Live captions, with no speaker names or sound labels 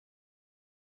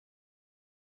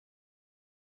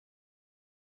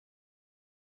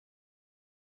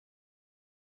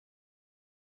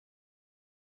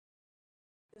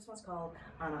This one's called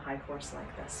On a High Horse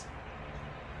Like This.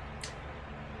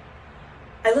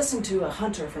 I listened to a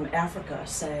hunter from Africa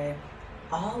say,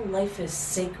 "All life is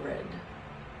sacred."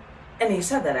 And he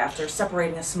said that after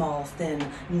separating a small,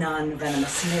 thin,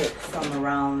 non-venomous snake from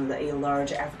around a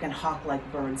large African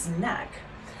hawk-like bird's neck.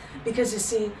 Because you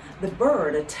see, the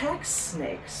bird attacks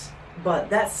snakes, but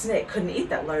that snake couldn't eat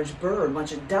that large bird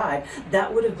once it died.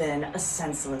 That would have been a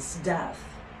senseless death.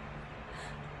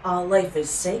 All life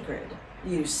is sacred,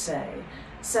 you say.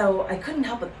 So I couldn't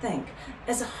help but think,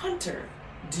 as a hunter,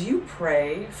 do you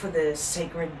pray for the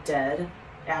sacred dead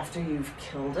after you've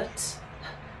killed it?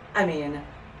 I mean,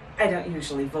 I don't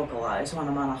usually vocalize when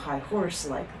I'm on a high horse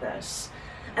like this.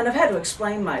 And I've had to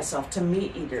explain myself to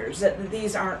meat eaters that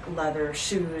these aren't leather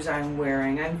shoes I'm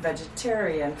wearing. I'm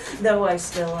vegetarian, though I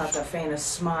still have to feign a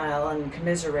smile and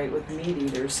commiserate with meat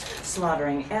eaters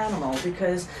slaughtering animal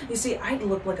because, you see, I'd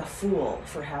look like a fool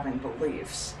for having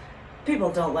beliefs.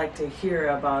 People don't like to hear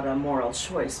about a moral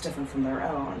choice different from their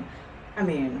own. I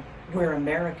mean, we're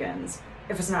Americans.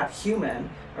 If it's not human,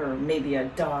 or maybe a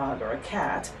dog or a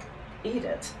cat, eat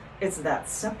it. It's that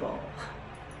simple.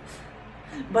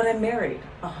 But I married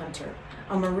a hunter,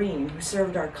 a Marine who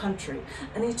served our country,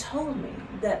 and he told me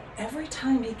that every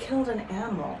time he killed an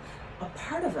animal, a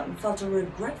part of him felt a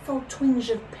regretful twinge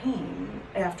of pain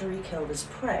after he killed his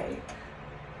prey.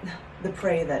 The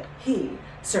prey that he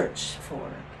searched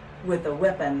for, with a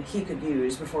weapon he could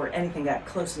use before anything got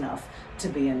close enough to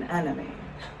be an enemy.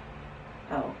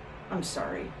 Oh, I'm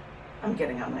sorry. I'm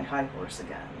getting on my high horse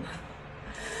again.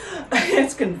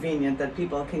 It's convenient that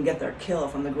people can get their kill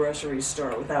from the grocery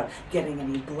store without getting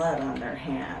any blood on their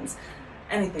hands.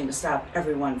 Anything to stop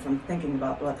everyone from thinking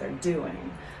about what they're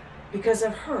doing. Because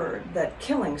I've heard that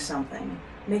killing something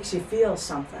makes you feel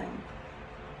something.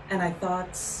 And I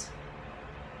thought...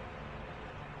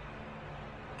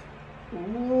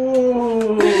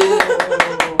 Ooh.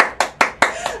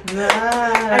 Nice.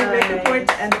 I make a point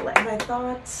to end it, and I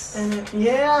thought,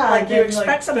 yeah, like you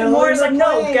expect something more. It's like,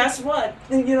 no, guess what?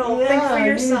 You know, think for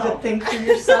yourself. You need to think for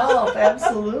yourself.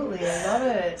 Absolutely, I love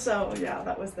it. So yeah,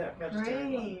 that was the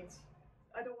Great.